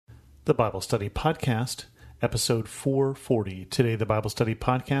the Bible Study Podcast, episode 440. Today, the Bible Study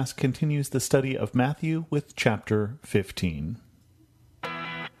Podcast continues the study of Matthew with chapter 15.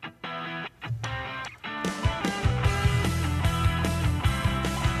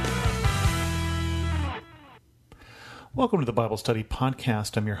 Welcome to the Bible Study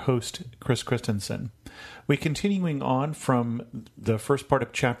Podcast. I'm your host, Chris Christensen. We're continuing on from the first part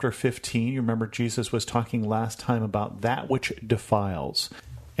of chapter 15. You remember Jesus was talking last time about that which defiles,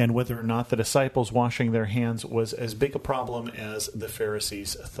 and whether or not the disciples washing their hands was as big a problem as the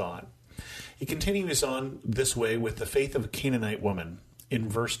Pharisees thought. He continues on this way with the faith of a Canaanite woman in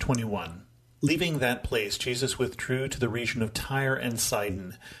verse 21. Leaving that place, Jesus withdrew to the region of Tyre and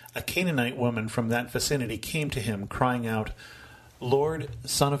Sidon. A Canaanite woman from that vicinity came to him, crying out, "Lord,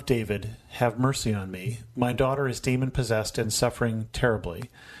 Son of David, have mercy on me. My daughter is demon-possessed and suffering terribly."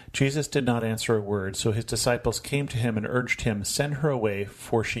 Jesus did not answer a word, so his disciples came to him and urged him, "Send her away,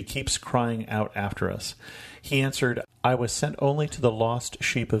 for she keeps crying out after us." He answered, "I was sent only to the lost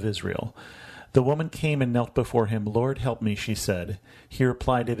sheep of Israel." The woman came and knelt before him. "Lord, help me," she said. He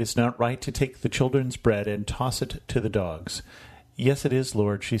replied, "It is not right to take the children's bread and toss it to the dogs." "Yes, it is,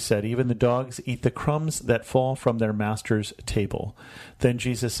 Lord," she said. "Even the dogs eat the crumbs that fall from their master's table." Then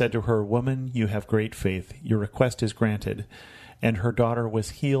Jesus said to her, "Woman, you have great faith. Your request is granted." And her daughter was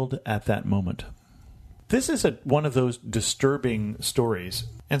healed at that moment. This is one of those disturbing stories,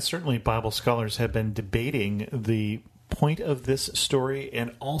 and certainly Bible scholars have been debating the point of this story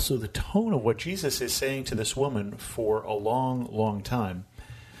and also the tone of what Jesus is saying to this woman for a long, long time,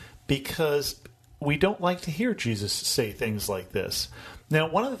 because we don't like to hear Jesus say things like this. Now,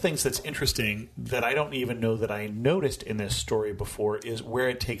 one of the things that's interesting that I don't even know that I noticed in this story before is where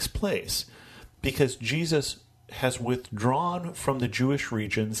it takes place, because Jesus has withdrawn from the Jewish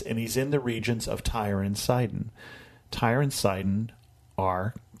regions and he's in the regions of Tyre and Sidon. Tyre and Sidon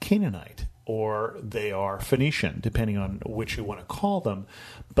are Canaanite, or they are Phoenician, depending on which you want to call them.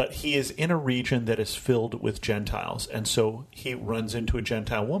 But he is in a region that is filled with Gentiles, and so he runs into a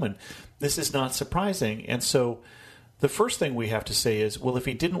Gentile woman. This is not surprising, and so the first thing we have to say is, well, if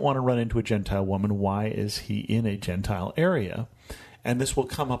he didn't want to run into a Gentile woman, why is he in a Gentile area? And this will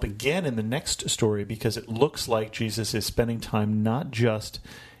come up again in the next story, because it looks like Jesus is spending time not just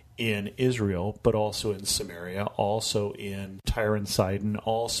in Israel, but also in Samaria, also in Tyre and Sidon,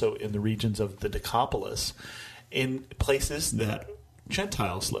 also in the regions of the Decapolis, in places that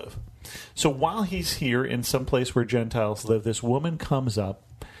Gentiles live. So while he's here in some place where Gentiles live, this woman comes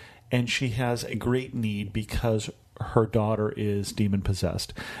up, and she has a great need because her daughter is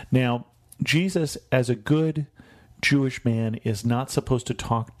demon-possessed. Now, Jesus, as a good Jewish man, is not supposed to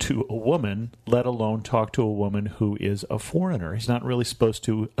talk to a woman, let alone talk to a woman who is a foreigner. He's not really supposed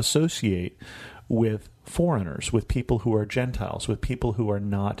to associate with foreigners, with people who are Gentiles, with people who are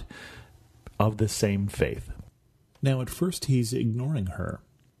not of the same faith. Now, at first, he's ignoring her.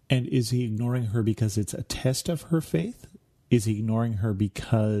 And is he ignoring her because it's a test of her faith? Is he ignoring her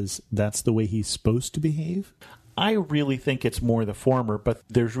because that's the way he's supposed to behave? I really think it's more the former, but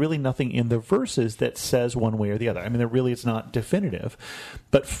there's really nothing in the verses that says one way or the other. I mean, there really is not definitive.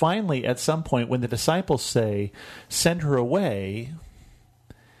 But finally, at some point, when the disciples say, "Send her away,"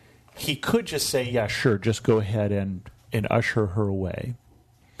 he could just say, "Yeah, sure, just go ahead and usher her away."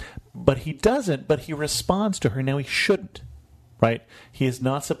 But he doesn't, but he responds to her. Now, he shouldn't, right? He is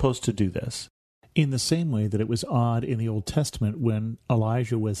not supposed to do this. In the same way that it was odd in the Old Testament when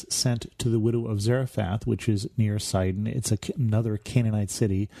Elijah was sent to the widow of Zarephath, which is near Sidon. It's another Canaanite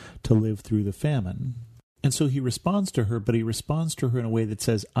city, to live through the famine. And so he responds to her, but he responds to her in a way that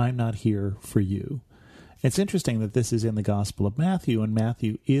says, "I'm not here for you." It's interesting that this is in the Gospel of Matthew, and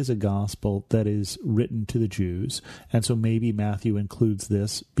Matthew is a gospel that is written to the Jews. And so maybe Matthew includes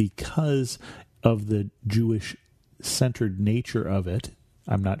this because of the Jewish-centered nature of it.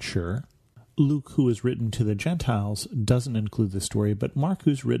 I'm not sure. Luke, who is written to the Gentiles, doesn't include the story, but Mark,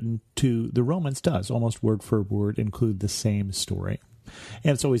 who's written to the Romans, does, almost word for word, include the same story.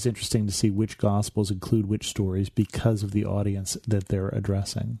 And it's always interesting to see which Gospels include which stories because of the audience that they're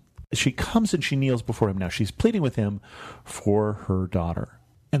addressing. She comes and she kneels before him now. She's pleading with him for her daughter.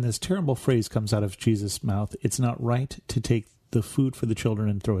 And this terrible phrase comes out of Jesus' mouth, "It's not right to take the food for the children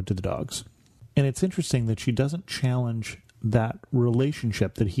and throw it to the dogs." And it's interesting that she doesn't challenge that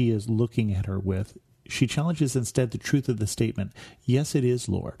relationship that he is looking at her with. She challenges instead the truth of the statement, "Yes, it is,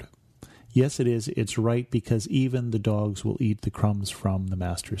 Lord. Yes, it is. It's right because even the dogs will eat the crumbs from the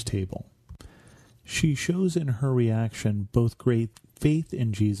master's table." She shows in her reaction both great faith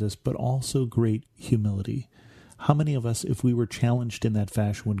in Jesus, but also great humility. How many of us, if we were challenged in that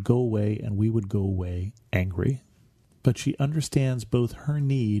fashion, would go away and we would go away angry? but she understands both her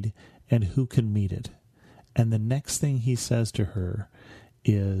need and who can meet it. And the next thing he says to her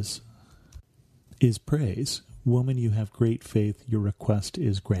is praise. Woman, you have great faith. Your request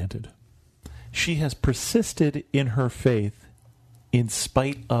is granted. She has persisted in her faith in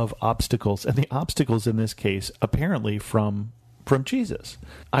spite of obstacles, and the obstacles in this case apparently from Jesus.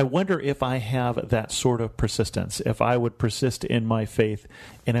 I wonder if I have that sort of persistence, if I would persist in my faith,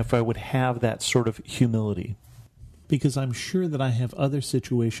 and if I would have that sort of humility. Because I'm sure that I have other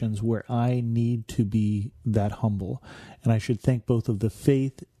situations where I need to be that humble, and I should thank both of the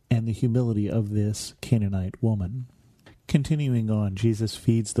faith and the humility of this Canaanite woman. Continuing on, Jesus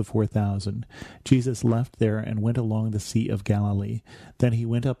feeds the 4,000. Jesus left there and went along the Sea of Galilee. Then he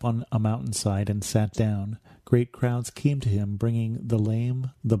went up on a mountainside and sat down. Great crowds came to him, bringing the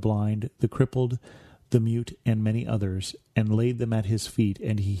lame, the blind, the crippled, the mute, and many others, and laid them at his feet,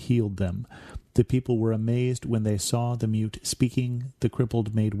 and he healed them. The people were amazed when they saw the mute speaking, the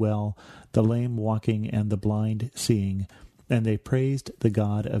crippled made well, the lame walking, and the blind seeing, and they praised the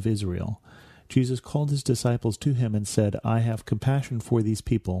God of Israel. Jesus called his disciples to him and said, I have compassion for these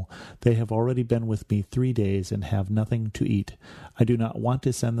people. They have already been with me 3 days and have nothing to eat. I do not want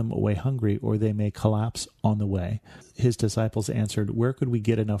to send them away hungry, or they may collapse on the way. His disciples answered, Where could we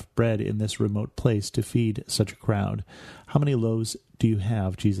get enough bread in this remote place to feed such a crowd? How many loaves do you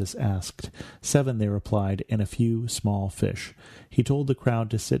have? Jesus asked. 7, they replied, and a few small fish. He told the crowd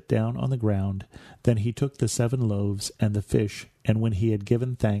to sit down on the ground. Then he took the 7 loaves and the fish, and when he had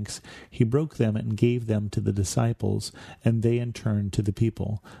given thanks, he broke them and gave them to the disciples, and they in turn to the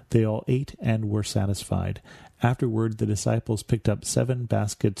people. They all ate and were satisfied. Afterward, the disciples picked up 7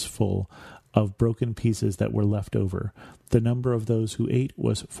 baskets full of broken pieces that were left over. The number of those who ate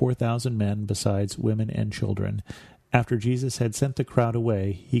was 4,000 men, besides women and children. After Jesus had sent the crowd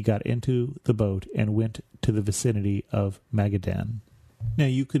away, he got into the boat and went to the vicinity of Magadan. Now,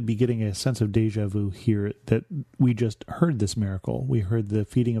 you could be getting a sense of deja vu here that we just heard this miracle. We heard the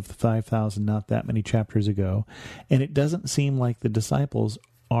feeding of the 5,000 not that many chapters ago, and it doesn't seem like the disciples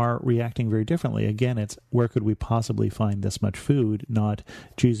are reacting very differently. Again, it's where could we possibly find this much food, not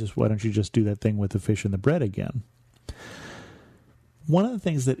Jesus, why don't you just do that thing with the fish and the bread again? One of the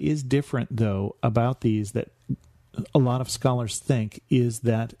things that is different, though, about these that a lot of scholars think is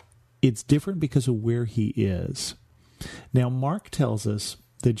that it's different because of where he is. Now, Mark tells us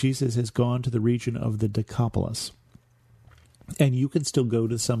that Jesus has gone to the region of the Decapolis. And you can still go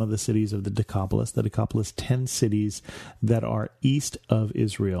to some of the cities of the Decapolis. The Decapolis, 10 cities that are east of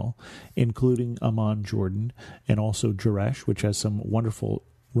Israel, including Amman, Jordan, and also Jerash, which has some wonderful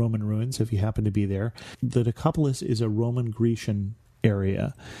Roman ruins if you happen to be there. The Decapolis is a Roman Grecian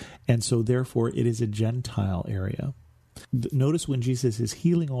area, and so therefore it is a Gentile area. Notice when Jesus is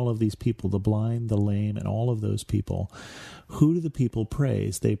healing all of these people, the blind, the lame, and all of those people, who do the people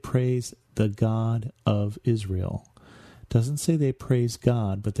praise? They praise the God of Israel. Doesn't say they praise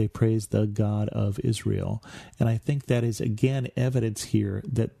God, but they praise the God of Israel. And I think that is, again, evidence here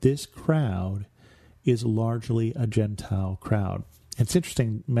that this crowd is largely a Gentile crowd. It's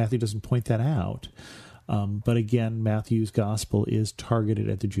interesting, Matthew doesn't point that out. But again, Matthew's gospel is targeted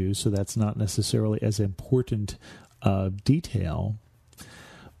at the Jews, so that's not necessarily as important detail.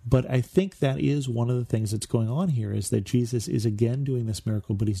 But I think that is one of the things that's going on here, is that Jesus is again doing this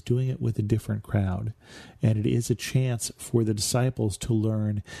miracle, but he's doing it with a different crowd. And it is a chance for the disciples to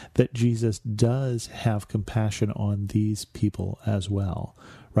learn that Jesus does have compassion on these people as well.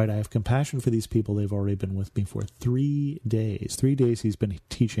 Right? I have compassion for these people. They've already been with me for 3 days. 3 days he's been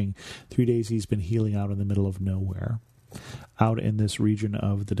teaching. 3 days he's been healing out in the middle of nowhere, out in this region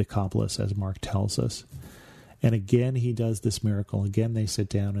of the Decapolis, as Mark tells us. And again, he does this miracle. Again, they sit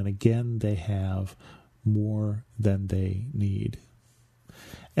down, and again, they have more than they need.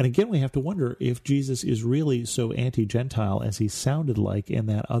 And again, we have to wonder if Jesus is really so anti-Gentile as he sounded like in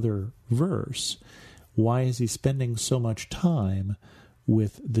that other verse. Why is he spending so much time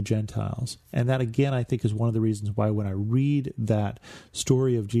with the Gentiles? And that, again, I think is one of the reasons why when I read that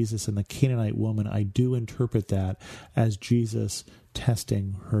story of Jesus and the Canaanite woman, I do interpret that as Jesus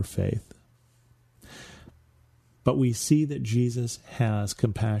testing her faith. But we see that Jesus has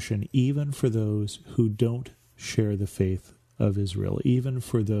compassion even for those who don't share the faith of Israel, even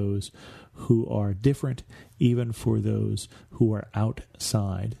for those who are different, even for those who are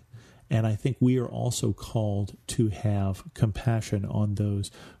outside. And I think we are also called to have compassion on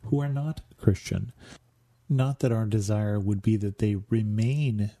those who are not Christian. Not that our desire would be that they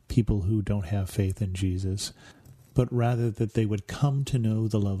remain people who don't have faith in Jesus, but rather that they would come to know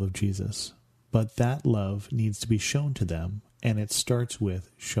the love of Jesus. But that love needs to be shown to them, and it starts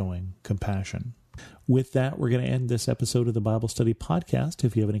with showing compassion. With that, we're going to end this episode of the Bible Study Podcast.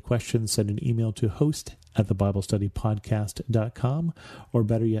 If you have any questions, send an email to host@thebiblestudypodcast.com, or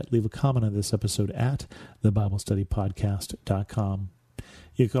better yet, leave a comment on this episode at thebiblestudypodcast.com.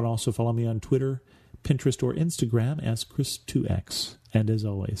 You can also follow me on Twitter, Pinterest, or Instagram as Chris2X. And as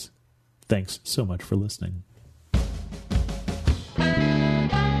always, thanks so much for listening.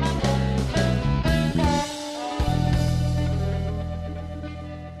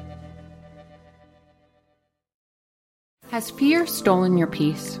 Has fear stolen your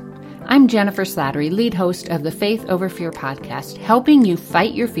peace? I'm Jennifer Slattery, lead host of the Faith Over Fear podcast, helping you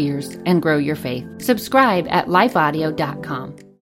fight your fears and grow your faith. Subscribe at lifeaudio.com.